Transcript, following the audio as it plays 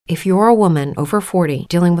If you're a woman over 40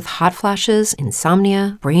 dealing with hot flashes,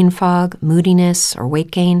 insomnia, brain fog, moodiness, or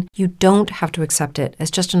weight gain, you don't have to accept it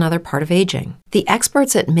as just another part of aging. The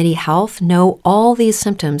experts at MIDI Health know all these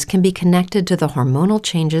symptoms can be connected to the hormonal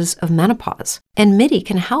changes of menopause. And MIDI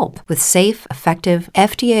can help with safe, effective,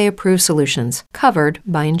 FDA-approved solutions covered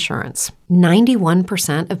by insurance.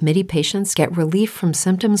 91% of MIDI patients get relief from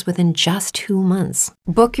symptoms within just 2 months.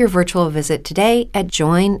 Book your virtual visit today at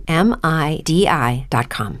joinmidi.com.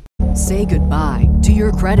 Say goodbye to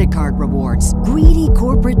your credit card rewards. Greedy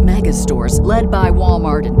corporate mega stores, led by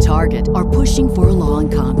Walmart and Target, are pushing for a law in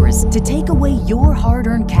Congress to take away your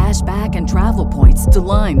hard-earned cash back and travel points to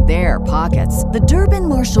line their pockets. The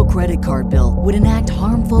Durbin-Marshall credit card bill would enact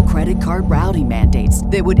harmful credit card routing mandates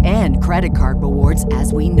that would end credit card rewards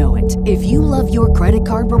as we know it. If you love your credit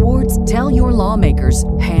card rewards, tell your lawmakers,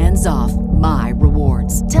 hands off my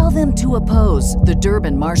rewards. Tell them to oppose the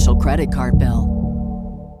Durbin-Marshall credit card bill.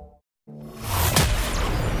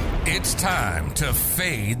 It's time to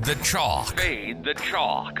fade the chalk. Fade the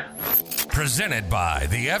chalk. Presented by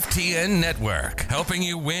the FTN Network, helping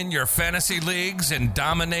you win your fantasy leagues and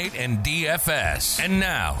dominate in DFS. And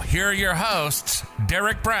now, here are your hosts,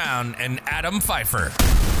 Derek Brown and Adam Pfeiffer.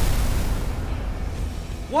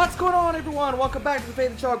 What's going on, everyone? Welcome back to the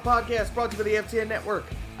Fade the Chalk podcast, brought to you by the FTN Network.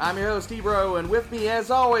 I'm your host, Ebro, and with me, as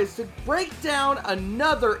always, to break down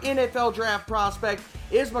another NFL draft prospect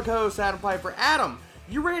is my co-host, Adam Pfeiffer. Adam,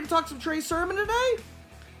 you ready to talk some Trey Sermon today?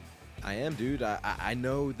 I am, dude. I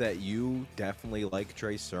know that you definitely like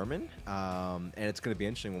Trey Sermon, and it's going to be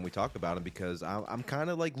interesting when we talk about him because I'm kind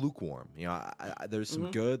of like lukewarm. You know, there's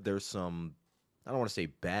some good, there's some, I don't want to say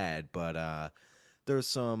bad, but there's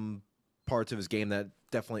some parts of his game that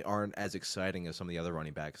definitely aren't as exciting as some of the other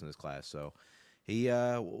running backs in this class. So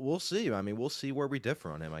we'll see. I mean, we'll see where we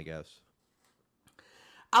differ on him, I guess.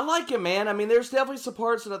 I like him, man. I mean, there's definitely some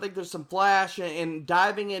parts that I think there's some flash, and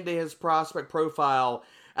diving into his prospect profile,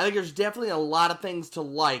 I think there's definitely a lot of things to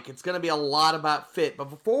like. It's going to be a lot about fit. But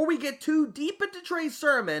before we get too deep into Trey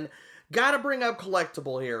Sermon, got to bring up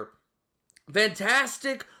Collectible here.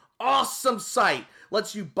 Fantastic, awesome site.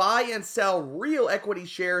 Lets you buy and sell real equity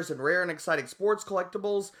shares in rare and exciting sports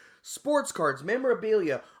collectibles, sports cards,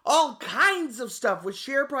 memorabilia, all kinds of stuff with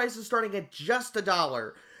share prices starting at just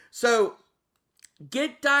 $1. So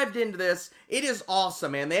get dived into this. It is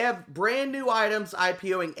awesome, man. They have brand new items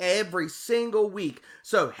IPOing every single week.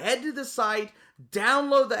 So head to the site,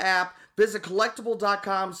 download the app, visit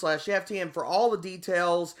collectible.com/FTN for all the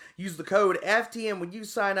details. Use the code FTN when you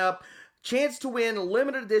sign up. Chance to win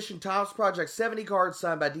limited edition Topps Project 70 cards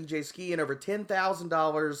signed by DJ Ski and over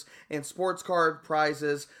 $10,000 in sports card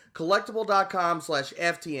prizes.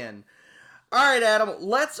 Collectible.com/FTN. All right, Adam,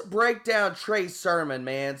 let's break down Trey Sermon,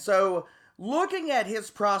 man. So, looking at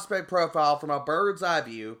his prospect profile from a bird's eye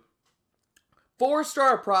view,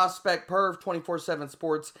 4-star prospect per 24/7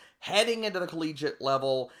 Sports heading into the collegiate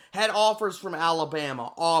level, had offers from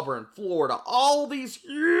Alabama, Auburn, Florida, all these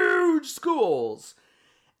huge schools.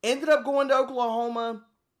 Ended up going to Oklahoma,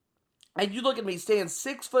 and you look at me, staying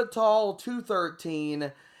 6 foot tall,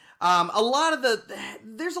 213.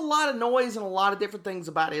 There's a lot of noise and a lot of different things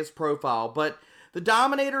about his profile, but the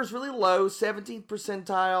Dominator is really low, 17th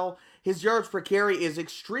percentile. His yards per carry is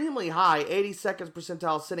extremely high, 82nd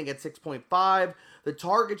percentile, sitting at 6.5. The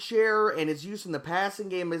target share and his use in the passing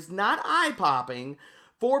game is not eye-popping.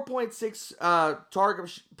 4.6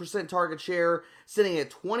 target share, sitting at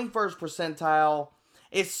 21st percentile.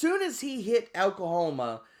 As soon as he hit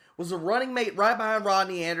Oklahoma, was a running mate right behind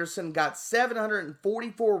Rodney Anderson, got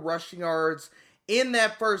 744 rushing yards in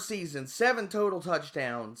that first season, 7 total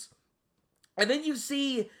touchdowns. And then you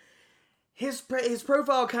see his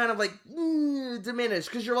profile kind of like diminish,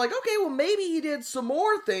 because you're like, okay, well, maybe he did some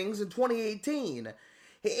more things in 2018.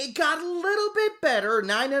 It got a little bit better,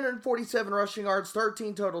 947 rushing yards,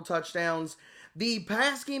 13 total touchdowns. The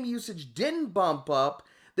pass game usage didn't bump up.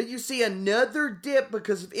 Then you see another dip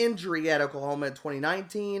because of injury at Oklahoma in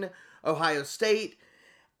 2019, Ohio State.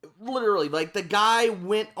 Literally, like, the guy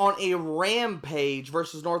went on a rampage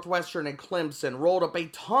versus Northwestern and Clemson, rolled up a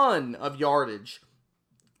ton of yardage,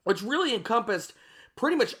 which really encompassed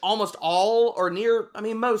pretty much almost all or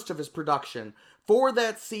most of his production for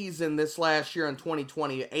that season this last year in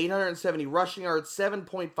 2020. 870 rushing yards,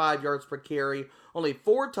 7.5 yards per carry, only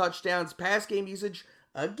 4 touchdowns. Pass game usage,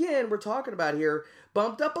 again, we're talking about here,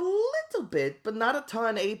 bumped up a little bit, but not a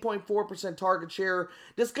ton, 8.4% target share.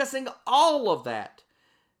 Discussing all of that,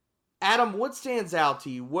 Adam, what stands out to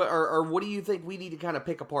you? What do you think we need to kind of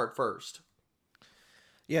pick apart first?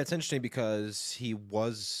 Yeah, it's interesting because he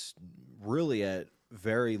was really at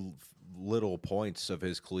very little points of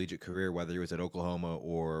his collegiate career, whether he was at Oklahoma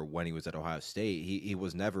or when he was at Ohio State, he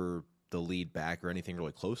was never the lead back or anything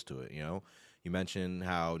really close to it. You mentioned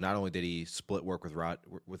how not only did he split work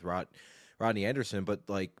with Rodney Anderson, but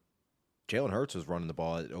like Jalen Hurts was running the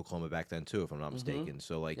ball at Oklahoma back then too, if I'm not mistaken.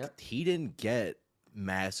 So he didn't get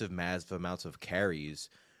massive amounts of carries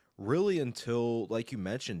really until, like you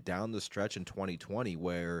mentioned, down the stretch in 2020,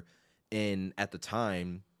 where at the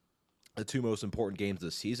time, the two most important games of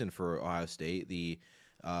the season for Ohio State, the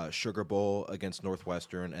Sugar Bowl against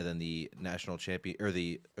Northwestern, and then the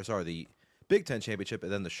the Big Ten championship,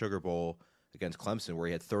 and then the Sugar Bowl against Clemson, where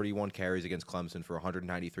he had 31 carries against Clemson for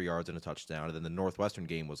 193 yards and a touchdown. And then the Northwestern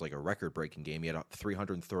game was like a record-breaking game. He had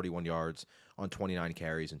 331 yards on 29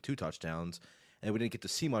 carries and 2 touchdowns. And we didn't get to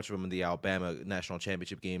see much of him in the Alabama national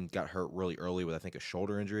championship game. Got hurt really early with, I think, a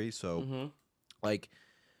shoulder injury. So,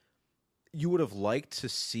 you would have liked to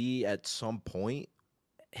see at some point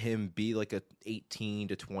him be like a 18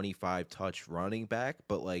 to 25 touch running back.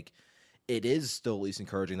 But, it is still at least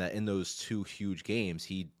encouraging that in those 2 huge games,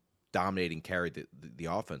 he dominated and carried the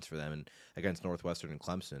offense for them and against Northwestern and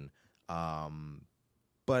Clemson.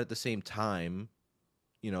 But at the same time,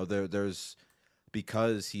 there's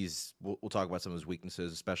because we'll talk about some of his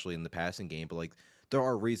weaknesses, especially in the passing game. But there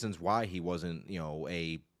are reasons why he wasn't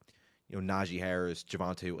Najee Harris,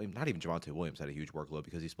 not even Javonte Williams had a huge workload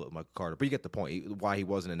because he split with Michael Carter. But you get the point why he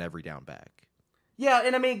wasn't an every down back. Yeah,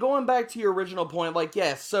 and I mean, going back to your original point,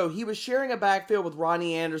 yes, so he was sharing a backfield with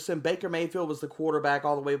Rodney Anderson. Baker Mayfield was the quarterback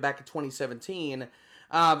all the way back in 2017.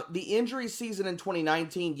 The injury season in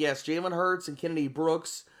 2019, yes, Jalen Hurts and Kennedy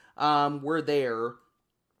Brooks were there.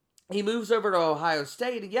 He moves over to Ohio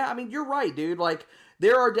State, and yeah, I mean, you're right, dude.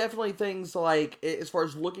 There are definitely things, as far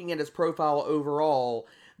as looking at his profile overall,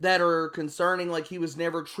 that are concerning. He was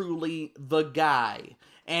never truly the guy.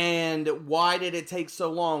 And why did it take so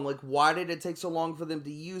long? Why did it take so long for them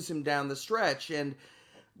to use him down the stretch? And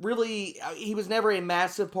really, he was never a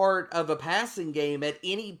massive part of a passing game at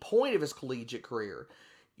any point of his collegiate career.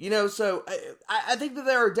 So I think that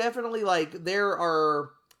there are definitely, there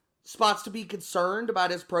are spots to be concerned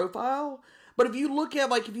about his profile. But if you look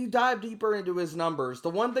at, if you dive deeper into his numbers, the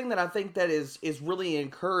one thing that I think that is really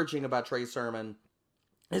encouraging about Trey Sermon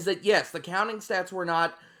is that, yes, the counting stats were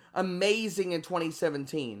not amazing in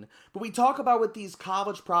 2017. But we talk about with these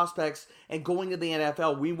college prospects and going to the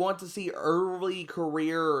NFL, we want to see early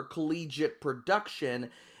career collegiate production.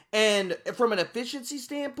 And from an efficiency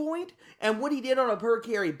standpoint, and what he did on a per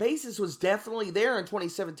carry basis was definitely there in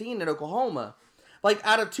 2017 in Oklahoma.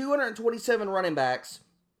 Out of 227 running backs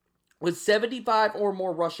with 75 or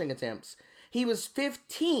more rushing attempts, he was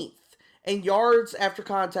 15th in yards after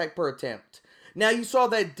contact per attempt. Now, you saw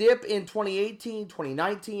that dip in 2018,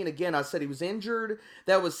 2019. Again, I said he was injured.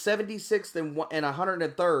 That was 76th and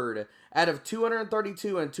 103rd out of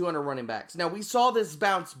 232 and 200 running backs. Now, we saw this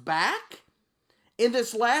bounce back in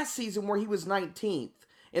this last season where he was 19th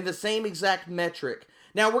in the same exact metric.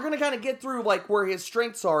 Now, we're going to kind of get through, where his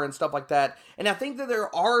strengths are and stuff like that. And I think that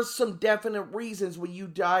there are some definite reasons when you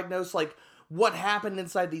diagnose, what happened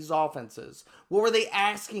inside these offenses. What were they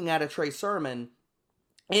asking out of Trey Sermon?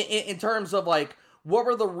 In terms of, what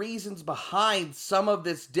were the reasons behind some of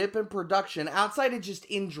this dip in production outside of just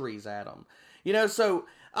injuries, Adam? So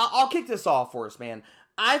I'll kick this off for us, man.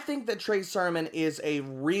 I think that Trey Sermon is a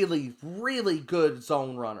really, really good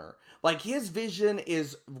zone runner. His vision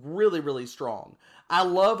is really, really strong. I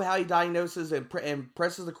love how he diagnoses and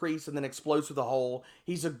presses the crease and then explodes through the hole.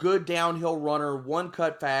 He's a good downhill runner,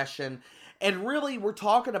 one-cut fashion. And really, we're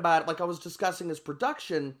talking about, I was discussing his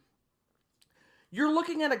production. You're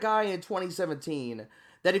looking at a guy in 2017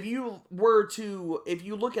 that if you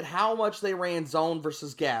look at how much they ran zone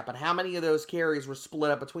versus gap and how many of those carries were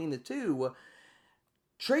split up between the two,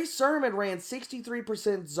 Trey Sermon ran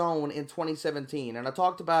 63% zone in 2017. And I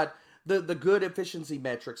talked about the good efficiency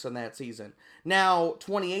metrics in that season. Now,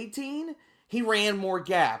 2018, he ran more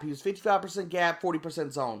gap. He was 55% gap,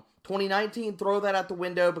 40% zone. 2019, throw that out the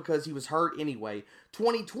window because he was hurt anyway.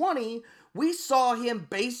 2020, we saw him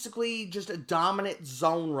basically just a dominant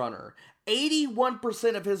zone runner.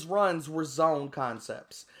 81% of his runs were zone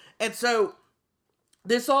concepts. And so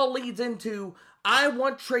this all leads into, I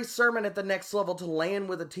want Trey Sermon at the next level to land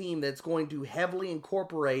with a team that's going to heavily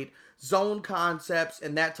incorporate zone concepts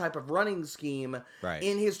and that type of running scheme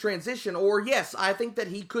in his transition. Or yes, I think that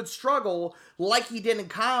he could struggle like he did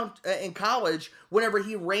in college whenever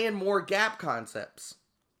he ran more gap concepts.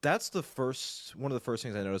 That's one of the first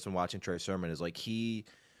things I noticed when watching Trey Sermon is we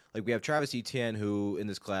have Travis Etienne, who in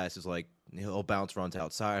this class is He'll bounce runs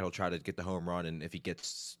outside. He'll try to get the home run, and if he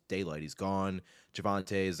gets daylight, he's gone.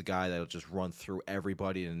 Javonte is the guy that'll just run through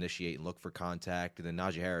everybody and initiate and look for contact. And then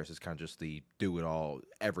Najee Harris is kind of just the do-it-all,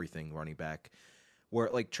 everything running back. Where,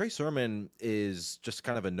 like, Trey Sermon is just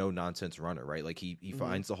kind of a no-nonsense runner, right? Like, he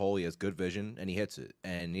finds the hole, he has good vision, and he hits it.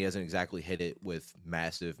 And he hasn't exactly hit it with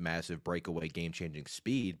massive breakaway, game-changing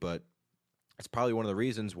speed, but it's probably one of the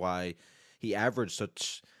reasons why he averaged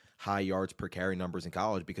such high yards per carry numbers in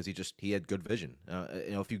college, because he had good vision.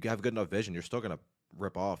 If you have good enough vision, you're still going to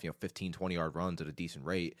rip off 15, 20-yard runs at a decent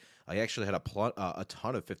rate. He actually had a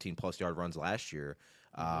ton of 15-plus yard runs last year.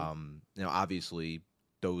 Obviously,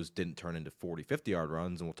 those didn't turn into 40, 50-yard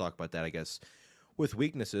runs, and we'll talk about that, I guess, with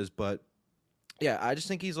weaknesses. But, yeah, I just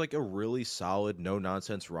think he's like a really solid,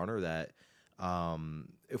 no-nonsense runner that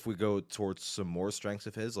if we go towards some more strengths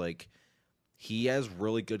of his, like, he has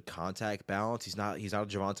really good contact balance. He's not a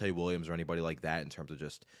Javonte Williams or anybody like that in terms of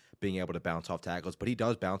just being able to bounce off tackles, but he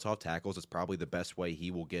does bounce off tackles. It's probably the best way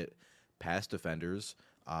he will get past defenders.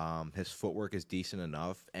 His footwork is decent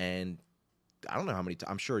enough, and I don't know how many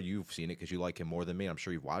I'm sure you've seen it because you like him more than me. I'm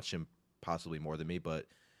sure you've watched him possibly more than me, but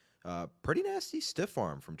pretty nasty stiff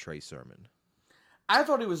arm from Trey Sermon. I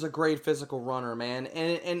thought he was a great physical runner, man.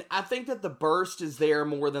 And I think that the burst is there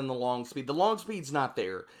more than the long speed. The long speed's not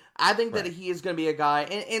there. I think that he is going to be a guy.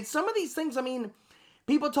 And some of these things, I mean,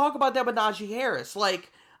 people talk about that with Najee Harris.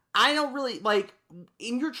 Like, I don't really, like,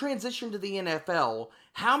 in your transition to the NFL,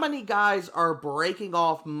 how many guys are breaking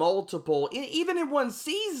off multiple, even in one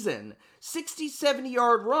season, 60,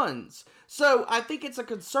 70-yard runs? So I think it's a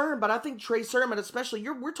concern, but I think Trey Sermon especially,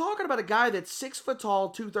 we're talking about a guy that's 6 foot tall,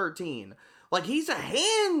 213. Like, he's a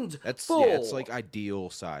handful. It's like ideal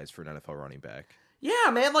size for an NFL running back.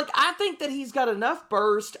 Yeah, man. Like, I think that he's got enough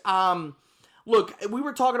burst. Look, we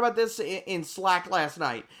were talking about this in Slack last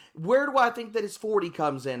night. Where do I think that his 40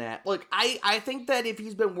 comes in at? Look, I think that if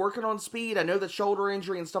he's been working on speed, I know the shoulder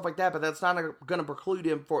injury and stuff like that, but that's not going to preclude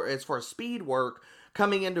him as far as speed work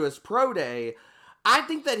coming into his pro day. I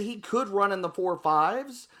think that he could run in the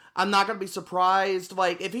 4.5s. I'm not going to be surprised.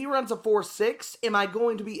 Like, if he runs a 4.6, am I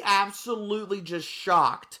going to be absolutely just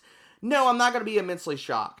shocked? No, I'm not going to be immensely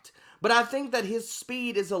shocked. But I think that his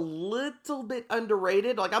speed is a little bit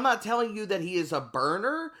underrated. Like, I'm not telling you that he is a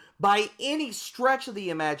burner by any stretch of the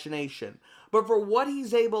imagination. But for what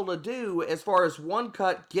he's able to do as far as one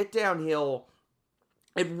cut, get downhill,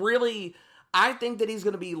 it really, I think that he's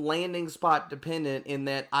going to be landing spot dependent in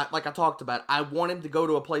that, like I talked about, I want him to go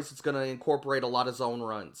to a place that's going to incorporate a lot of zone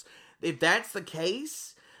runs. If that's the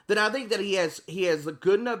case, then I think that he has a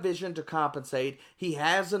good enough vision to compensate. He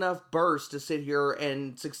has enough burst to sit here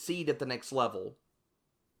and succeed at the next level.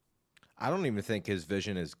 I don't even think his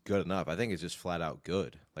vision is good enough. I think it's just flat out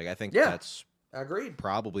good. Like, I think that's agreed.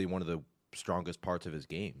 Probably one of the strongest parts of his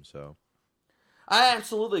game. So I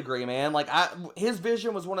absolutely agree, man. Like, his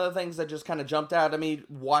vision was one of the things that just kind of jumped out at me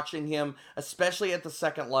watching him, especially at the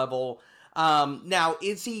second level. Now,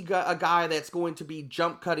 is he a guy that's going to be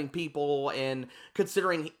jump cutting people, and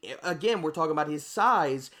considering, again, we're talking about his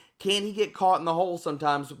size, can he get caught in the hole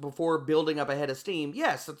sometimes before building up a head of steam?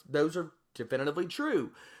 Yes, those are definitively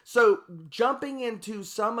true. So, jumping into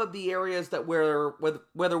some of the areas that whether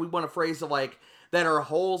we want to phrase it like, that are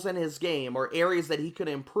holes in his game or areas that he could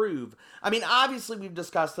improve. I mean, obviously, we've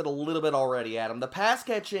discussed it a little bit already, Adam. The pass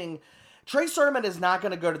catching, Trey Sermon is not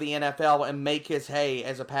going to go to the NFL and make his hay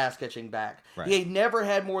as a pass-catching back. Right. He never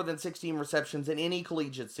had more than 16 receptions in any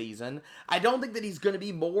collegiate season. I don't think that he's going to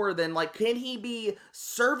be more than, like, can he be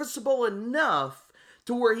serviceable enough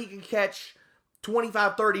to where he can catch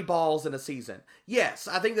 25, 30 balls in a season? Yes,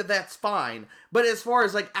 I think that that's fine. But as far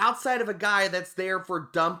as, like, outside of a guy that's there for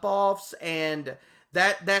dump-offs and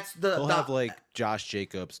that's the... He'll have, like, Josh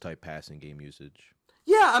Jacobs type passing game usage.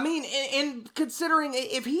 Yeah, I mean, and considering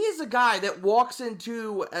if he is a guy that walks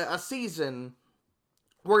into a season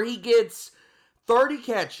where he gets 30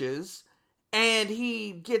 catches and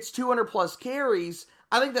he gets 200 plus carries,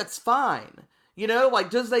 I think that's fine. You know, like,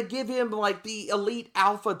 does they give him, like, the elite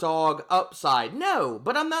alpha dog upside? No,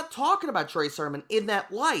 but I'm not talking about Trey Sermon in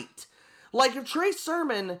that light. Like, if Trey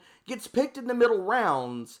Sermon gets picked in the middle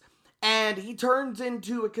rounds and he turns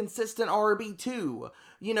into a consistent RB2,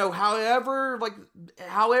 you know, however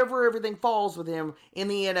everything falls with him in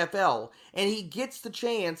the NFL, and he gets the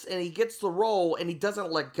chance and he gets the role and he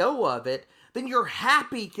doesn't let go of it, then you're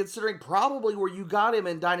happy considering probably where you got him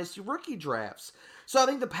in dynasty rookie drafts. So I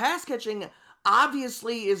think the pass catching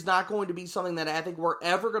obviously is not going to be something that I think we're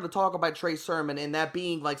ever going to talk about Trey Sermon, and that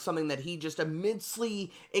being like something that he just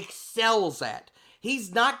immensely excels at.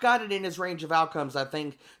 He's not got it in his range of outcomes, I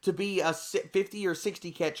think, to be a 50 or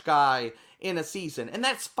 60 catch guy in a season. And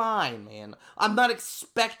that's fine, man. I'm not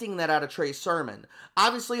expecting that out of Trey Sermon.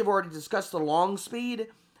 Obviously, I've already discussed the long speed.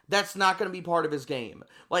 That's not going to be part of his game.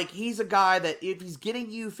 Like, he's a guy that if he's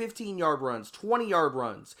getting you 15-yard runs, 20-yard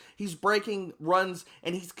runs, he's breaking runs,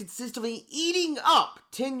 and he's consistently eating up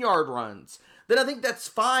 10-yard runs, then I think that's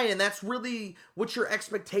fine, and that's really what your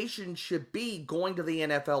expectation should be going to the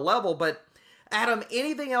NFL level. But, Adam,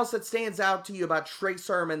 anything else that stands out to you about Trey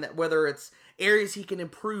Sermon, that whether it's areas he can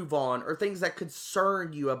improve on or things that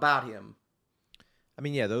concern you about him? I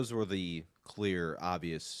mean, yeah, those were the clear,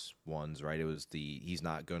 obvious ones, right? It was he's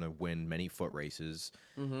not going to win many foot races.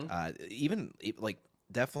 Even like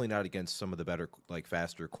definitely not against some of the better, like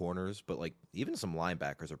faster corners, but like even some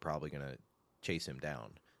linebackers are probably going to chase him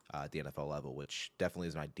down at the NFL level, which definitely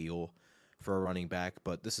isn't ideal for a running back.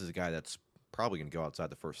 But this is a guy that's probably going to go outside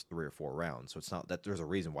the first 3 or 4 rounds. So it's not that there's a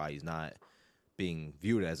reason why he's not being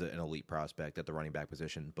viewed as an elite prospect at the running back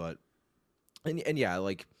position. But and yeah,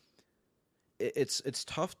 like. It's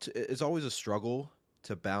tough. It's always a struggle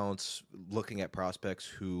to balance looking at prospects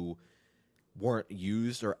who weren't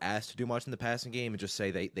used or asked to do much in the passing game and just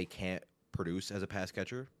say they can't produce as a pass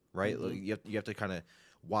catcher, right? Like you have to kind of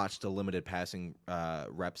watch the limited passing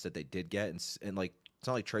reps that they did get, and like it's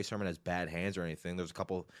not like Trey Sermon has bad hands or anything. There's a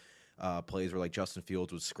couple plays where like Justin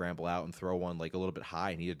Fields would scramble out and throw one like a little bit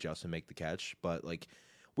high, and he'd adjust and make the catch. But like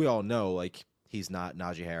we all know, like. He's not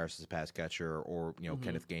Najee Harris as a pass catcher or,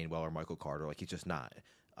 Kenneth Gainwell or Michael Carter. Like, he's just not.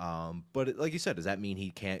 But like you said, does that mean he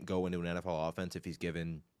can't go into an NFL offense if he's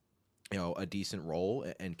given, a decent role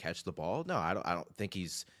and catch the ball? No, I don't think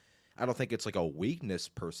it's like a weakness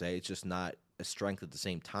per se. It's just not a strength at the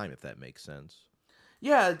same time, if that makes sense.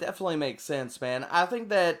 Yeah, it definitely makes sense, man. I think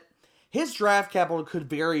that his draft capital could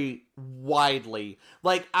vary widely.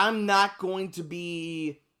 Like, I'm not going to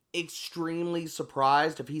be extremely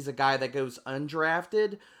surprised if he's a guy that goes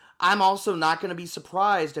undrafted. I'm also not going to be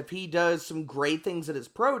surprised if he does some great things at his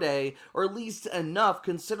pro day, or at least enough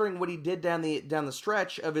considering what he did down the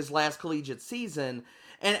stretch of his last collegiate season.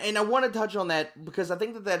 And I want to touch on that because I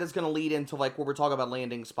think that is going to lead into like what we're talking about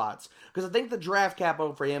landing spots. Because I think the draft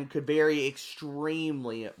capital for him could vary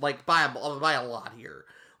extremely, like by a lot here.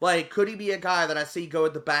 Like, could he be a guy that I see go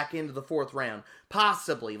at the back end of the 4th round?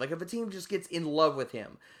 Possibly. Like, if a team just gets in love with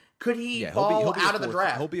him. Could he fall out of the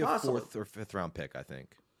draft? He'll be a 4th or 5th round pick, I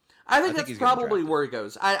think. I think that's probably where he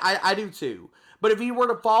goes. I do too. But if he were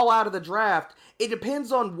to fall out of the draft, it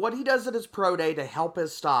depends on what he does at his pro day to help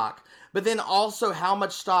his stock. But then also how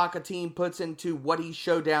much stock a team puts into what he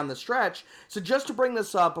showed down the stretch. So just to bring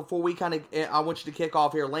this up before we I want you to kick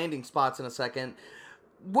off here landing spots in a second.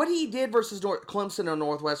 What he did versus Clemson and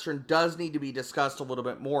Northwestern does need to be discussed a little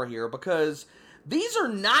bit more here because these are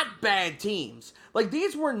not bad teams. Like,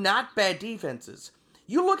 these were not bad defenses.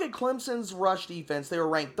 You look at Clemson's rush defense, they were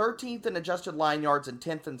ranked 13th in adjusted line yards and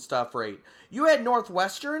 10th in stuff rate. You had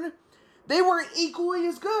Northwestern, they were equally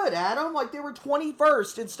as good, Adam. Like, they were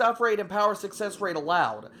 21st in stuff rate and power success rate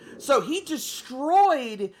allowed. So he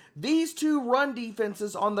destroyed these two run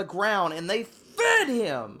defenses on the ground, and they fed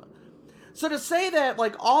him. So to say that,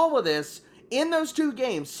 like, all of this, in those 2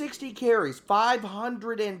 games, 60 carries,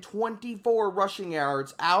 524 rushing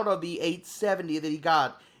yards out of the 870 that he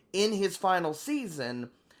got in his final season,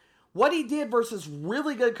 what he did versus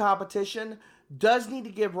really good competition does need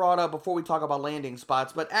to get brought up before we talk about landing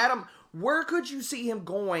spots. But Adam, where could you see him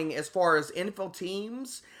going as far as NFL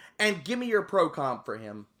teams? And give me your pro comp for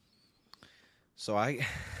him. So I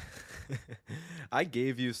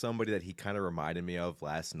gave you somebody that he kind of reminded me of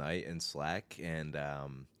last night in Slack, and I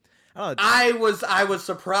don't know. I was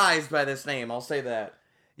surprised by this name. I'll say that.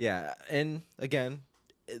 Yeah, and again,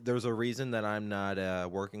 there's a reason that I'm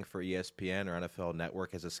not working for ESPN or NFL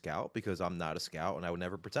Network as a scout, because I'm not a scout and I would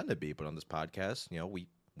never pretend to be. But on this podcast,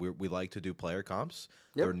 we like to do player comps.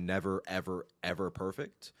 Yep. They're never, ever, ever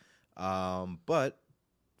perfect. But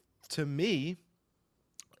to me,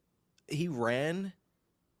 he ran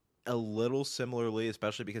a little similarly,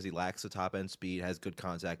 especially because he lacks the top end speed, has good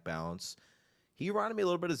contact balance. He reminded me a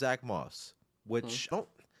little bit of Zach Moss, which I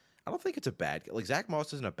don't think it's a bad. Like, Zach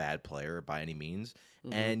Moss isn't a bad player by any means.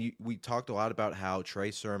 Mm-hmm. And we talked a lot about how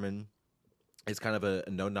Trey Sermon is kind of a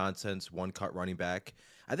no-nonsense, one-cut running back.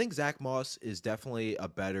 I think Zach Moss is definitely a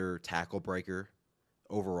better tackle breaker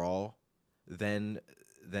overall than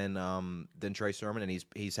Trey Sermon, and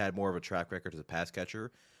he's had more of a track record as a pass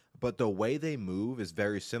catcher. But the way they move is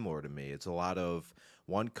very similar to me. It's a lot of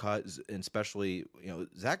one cut, and especially,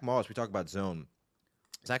 Zach Moss, we talk about zone.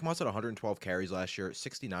 Zach Moss had 112 carries last year,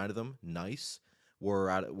 69 of them, nice,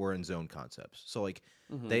 were in zone concepts. So like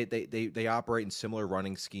they operate in similar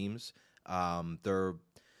running schemes.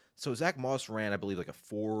 So Zach Moss ran, I believe, like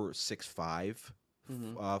a 4.65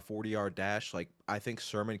 40-yard dash. Like I think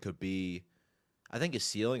Sermon could be, I think his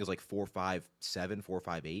ceiling is like 4.57,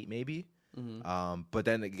 4.58 maybe. But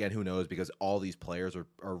then again, who knows? Because all these players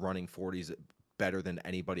are running 40s better than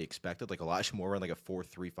anybody expected. Like Elijah Moore ran like a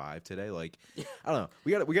 4.35 today. Like I don't know.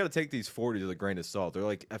 We got to take these 40s with a grain of salt. They're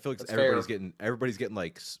like, I feel like That's everybody's getting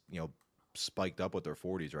like spiked up with their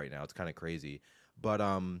 40s right now. It's kind of crazy. But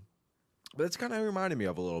it's kind of reminded me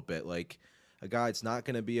of a little bit like a guy that's not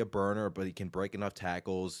going to be a burner, but he can break enough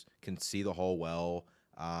tackles, can see the hole well.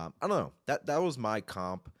 I don't know. That was my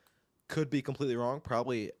comp. Could be completely wrong.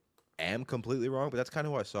 Probably am completely wrong, but that's kind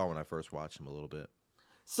of who I saw when I first watched him a little bit.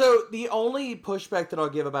 So the only pushback that I'll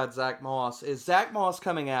give about Zach Moss is Zach Moss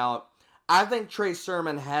coming out. I think Trey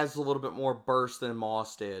Sermon has a little bit more burst than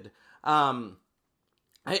Moss did. I'm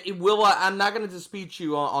not going to dispute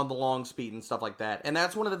you on the long speed and stuff like that. And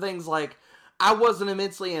that's one of the things, like, I wasn't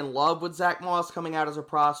immensely in love with Zach Moss coming out as a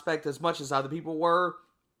prospect as much as other people were.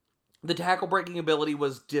 The tackle breaking ability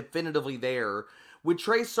was definitively there. With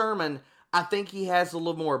Trey Sermon, I think he has a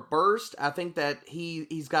little more burst. I think that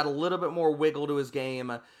he's got a little bit more wiggle to his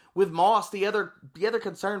game. With Moss, the other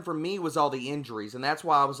concern for me was all the injuries, and that's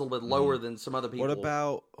why I was a little bit lower than some other people.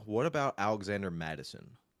 What about Alexander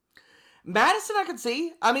Madison? Madison, I can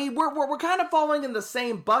see. I mean, we're kind of falling in the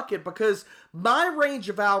same bucket because my range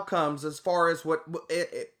of outcomes as far as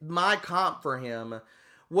my comp for him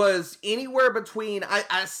was anywhere between,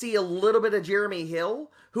 I see a little bit of Jeremy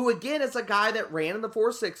Hill, who again is a guy that ran in the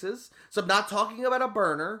 4.6s, so I'm not talking about a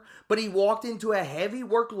burner, but he walked into a heavy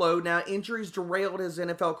workload. Now, injuries derailed his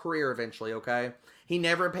NFL career eventually, okay? He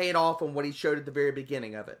never paid off on what he showed at the very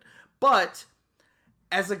beginning of it. But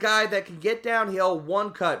as a guy that can get downhill,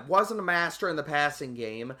 one cut, wasn't a master in the passing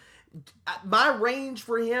game, my range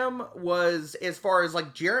for him was as far as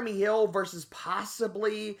like Jeremy Hill versus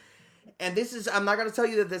possibly, and this is, I'm not going to tell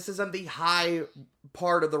you that this isn't the high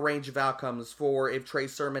part of the range of outcomes for if Trey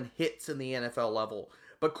Sermon hits in the NFL level,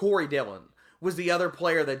 but Corey Dillon was the other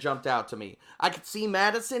player that jumped out to me. I could see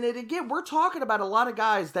Madison, and again, we're talking about a lot of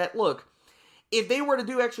guys that, look, if they were to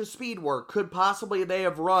do extra speed work, could possibly they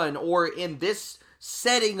have run, or in this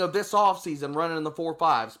setting of this offseason, running in the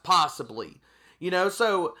 4.5s, possibly.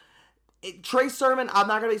 So Trey Sermon, I'm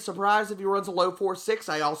not going to be surprised if he runs a low 4.6.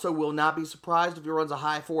 I also will not be surprised if he runs a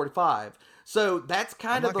high 4.5. So that's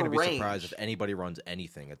kind of the range. I'm not going to be surprised if anybody runs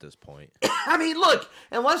anything at this point. I mean, look,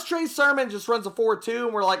 unless Trey Sermon just runs a 4.2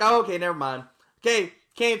 and we're like, oh, okay, never mind. Okay,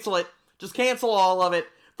 cancel it. Just cancel all of it.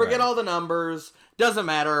 Forget all the numbers. Doesn't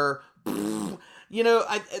matter. I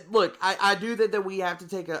do that we have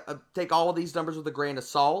to take all of these numbers with a grain of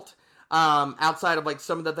salt. Outside of like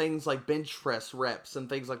some of the things like bench press reps and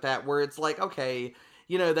things like that, where it's like, okay,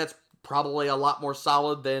 that's probably a lot more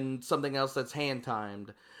solid than something else that's hand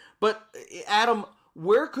timed. But Adam,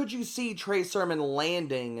 where could you see Trey Sermon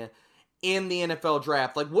landing in the NFL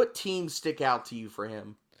draft? Like, what teams stick out to you for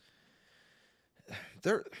him?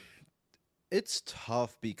 It's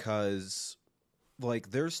tough because,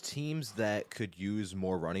 like, there's teams that could use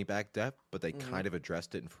more running back depth, but they kind of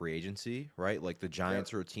addressed it in free agency, right? Like the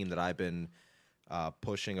Giants are a team that I've been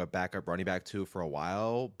pushing a backup running back to for a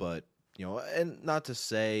while, but, and not to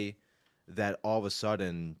say that all of a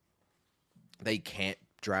sudden they can't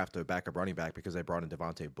draft a backup running back because they brought in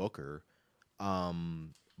Devontae Booker.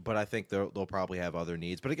 But I think they'll probably have other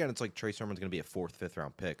needs. But again, it's like Trey Sermon's going to be a 4th, 5th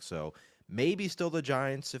round pick. So maybe still the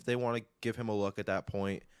Giants if they want to give him a look at that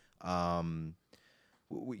point. I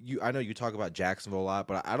know you talk about Jacksonville a lot,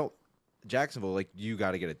 but I don't. Jacksonville, like, you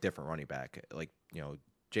got to get a different running back. Like,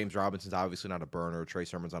 James Robinson's obviously not a burner. Trey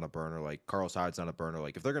Sermon's not a burner. Like, Carlos Hyde's not a burner.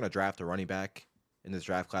 Like, if they're going to draft a running back in this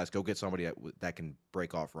draft class, go get somebody that can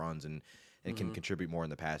break off runs and can contribute more in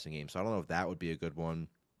the passing game. So I don't know if that would be a good one.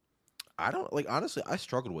 Honestly, I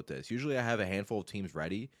struggled with this. Usually I have a handful of teams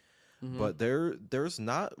ready, but there's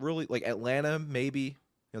not really, like, Atlanta maybe.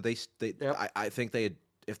 I think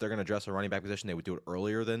if they're going to address a running back position, they would do it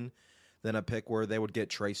earlier than a pick where they would get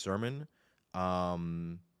Trey Sermon.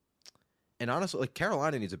 And honestly, like,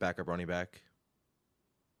 Carolina needs a backup running back.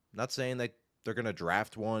 Not saying that they're going to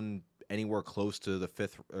draft one anywhere close to the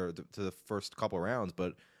 5th or to the first couple of rounds,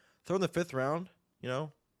 but throw in the 5th round,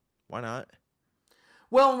 why not?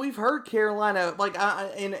 Well, we've heard Carolina, like,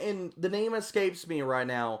 and the name escapes me right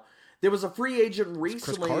now. There was a free agent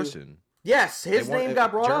recently. Chris Carson. Yes, his name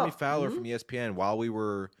got brought Jeremy up. Fowler from ESPN, while we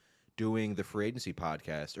were doing the free agency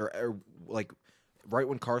podcast, or like right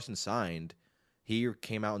when Carson signed, he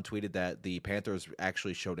came out and tweeted that the Panthers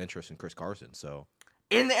actually showed interest in Chris Carson. So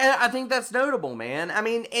And I think that's notable, man. I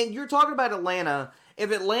mean, and you're talking about Atlanta.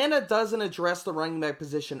 If Atlanta doesn't address the running back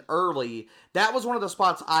position early, that was one of the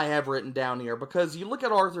spots I have written down here. Because you look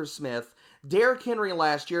at Arthur Smith, Derrick Henry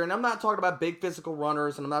last year, and I'm not talking about big physical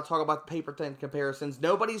runners, and I'm not talking about paper thin comparisons.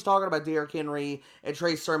 Nobody's talking about Derrick Henry and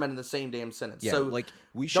Trey Sermon in the same damn sentence. Yeah, so like,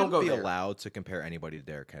 we shouldn't be allowed to compare anybody to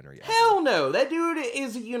Derrick Henry. Hell no. That dude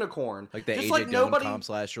is a unicorn. Like the Just AJ like Dillon comps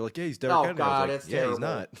last year. Like, yeah, he's Derrick Henry. God, like, that's terrible. He's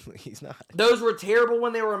not. He's not. Those were terrible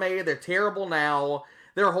when they were made. They're terrible now.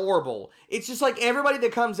 They're horrible. It's just like everybody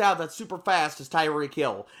that comes out that's super fast is Tyreek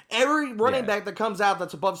Hill. Every running back that comes out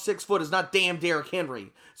that's above 6 foot is not damn Derrick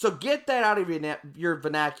Henry. So get that out of your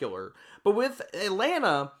vernacular. But with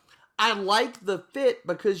Atlanta, I like the fit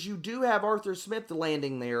because you do have Arthur Smith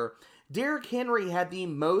landing there. Derrick Henry had the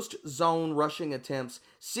most zone rushing attempts,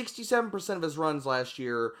 67% of his runs last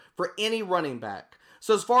year for any running back.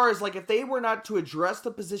 So as far as like if they were not to address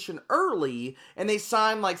the position early and they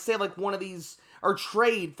sign like say like one of these or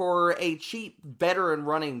trade for a cheap veteran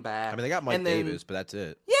running back. I mean, they got Mike Davis, but that's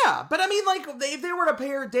it. Yeah, but I mean, like, if they were to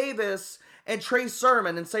pair Davis and Trey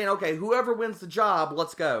Sermon and saying, okay, whoever wins the job,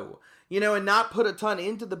 let's go, you know, and not put a ton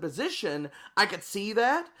into the position, I could see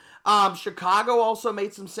that. Chicago also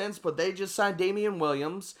made some sense, but they just signed Damian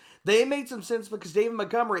Williams. They made some sense because David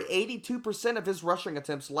Montgomery, 82% of his rushing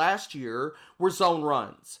attempts last year were zone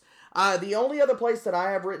runs. The only other place that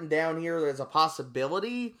I have written down here as a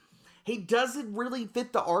possibility, he doesn't really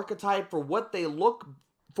fit the archetype for what they look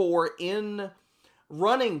for in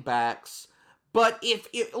running backs. But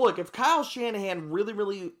if Kyle Shanahan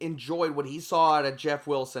really enjoyed what he saw out of Jeff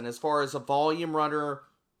Wilson as far as a volume runner,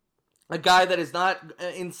 a guy that is not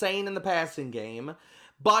insane in the passing game,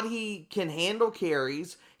 but he can handle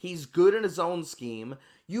carries, he's good in his zone scheme.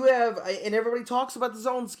 You have, and everybody talks about the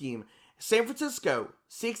zone scheme, San Francisco,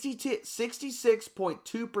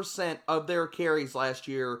 66.2% of their carries last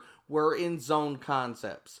year were in zone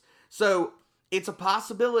concepts. So it's a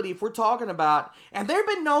possibility if we're talking about, and they've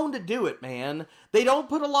been known to do it, man. They don't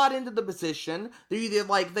put a lot into the position.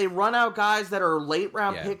 They run out guys that are late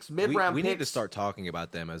round picks, mid round picks. We need to start talking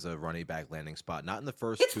about them as a running back landing spot, not in the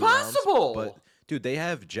first it's 2 possible. rounds. But dude, they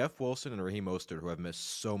have Jeff Wilson and Raheem Mostert who have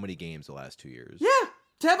missed so many games the last 2 years. Yeah.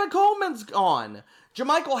 Tevin Coleman's gone.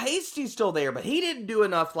 JaMychal Hasty's still there, but he didn't do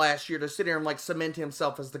enough last year to sit here and like cement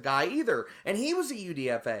himself as the guy either. And he was a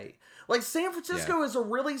UDFA. Like San Francisco is a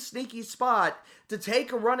really sneaky spot to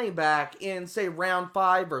take a running back in, say, round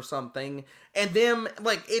 5 or something. And then,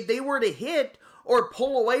 like, if they were to hit or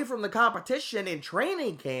pull away from the competition in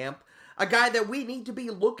training camp, a guy that we need to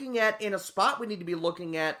be looking at in a spot we need to be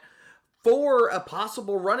looking at for a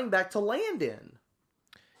possible running back to land in.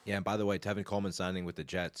 Yeah, and by the way, Tevin Coleman signing with the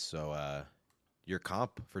Jets, so your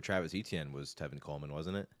comp for Travis Etienne was Tevin Coleman,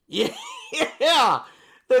 wasn't it? Yeah.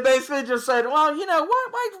 They basically just said, well, you know,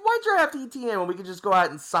 why draft Etienne when we could just go out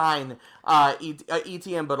and sign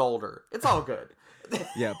Etienne but older? It's all good.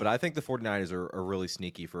 Yeah, but I think the 49ers are really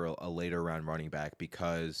sneaky for a later round running back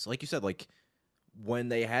because, like you said, like when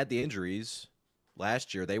they had the injuries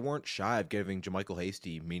last year, they weren't shy of giving JaMychal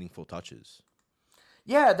Hasty meaningful touches.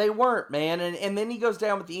 Yeah, they weren't, man. And then he goes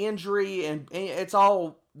down with the injury, and it's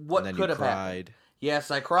all what could have happened. Yes,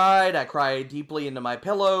 I cried. I cried deeply into my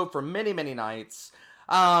pillow for many, many nights.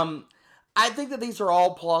 I think that these are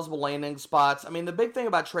all plausible landing spots. I mean, the big thing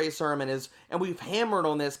about Trey Sermon is, and we've hammered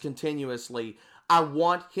on this continuously, I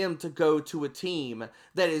want him to go to a team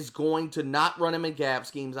that is going to not run him in gap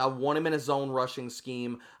schemes. I want him in a zone rushing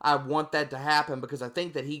scheme. I want that to happen because I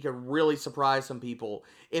think that he could really surprise some people.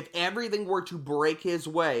 If everything were to break his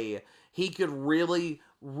way, he could really,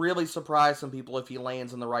 really surprise some people if he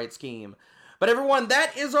lands in the right scheme. But everyone,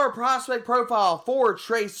 that is our prospect profile for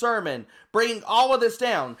Trey Sermon, bringing all of this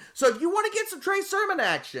down. So if you want to get some Trey Sermon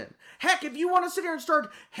action, heck, if you want to sit here and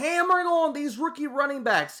start hammering on these rookie running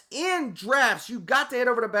backs in drafts, you've got to head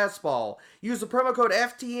over to Best Ball. Use the promo code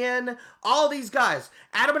FTN. All these guys,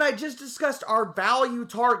 Adam and I just discussed our value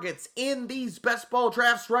targets in these Best Ball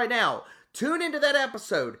drafts right now. Tune into that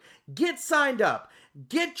episode. Get signed up.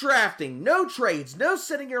 Get drafting. No trades. No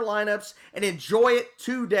sitting your lineups. And enjoy it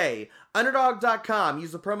today. Underdog.com.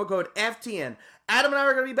 Use the promo code FTN. Adam and I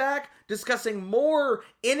are going to be back discussing more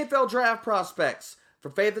NFL draft prospects. For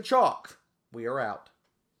Fade the Chalk, we are out.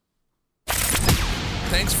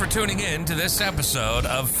 Thanks for tuning in to this episode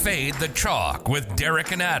of Fade the Chalk with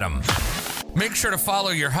Derek and Adam. Make sure to follow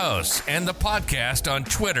your hosts and the podcast on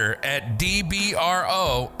Twitter at DBRO_FFB,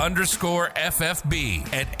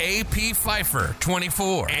 at AP Pfeiffer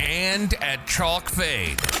 24, and at Chalk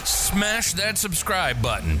Fade. Smash that subscribe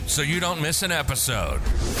button so you don't miss an episode.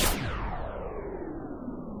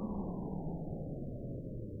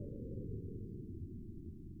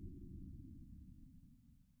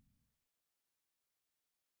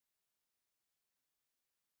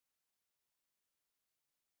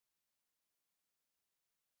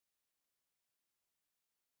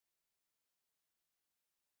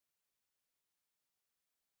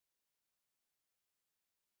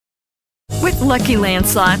 Lucky Land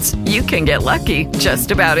Slots, you can get lucky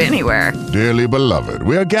just about anywhere. Dearly beloved,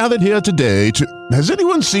 we are gathered here today to... Has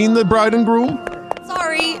anyone seen the bride and groom?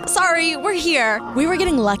 Sorry, we're here. We were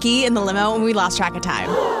getting lucky in the limo and we lost track of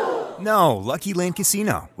time. No, Lucky Land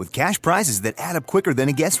Casino, with cash prizes that add up quicker than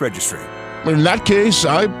a guest registry. In that case,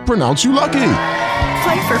 I pronounce you lucky.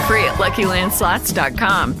 Play for free at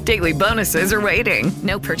LuckyLandSlots.com. Daily bonuses are waiting.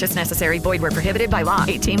 No purchase necessary. Void where prohibited by law.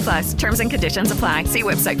 18+. Terms and conditions apply. See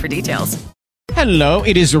website for details. Hello,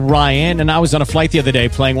 it is Ryan, and I was on a flight the other day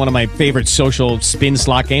playing one of my favorite social spin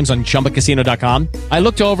slot games on ChumbaCasino.com. I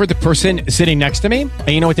looked over at the person sitting next to me, and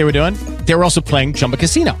you know what they were doing? They were also playing Chumba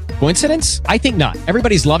Casino. Coincidence? I think not.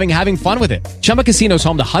 Everybody's loving having fun with it. Chumba Casino is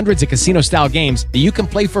home to hundreds of casino-style games that you can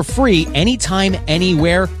play for free anytime,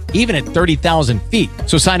 anywhere, even at 30,000 feet.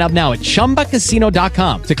 So sign up now at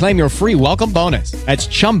ChumbaCasino.com to claim your free welcome bonus. That's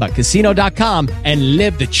ChumbaCasino.com and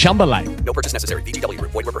live the Chumba life. No purchase necessary. VGW.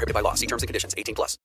 Void where prohibited by law. See terms and conditions. 18+.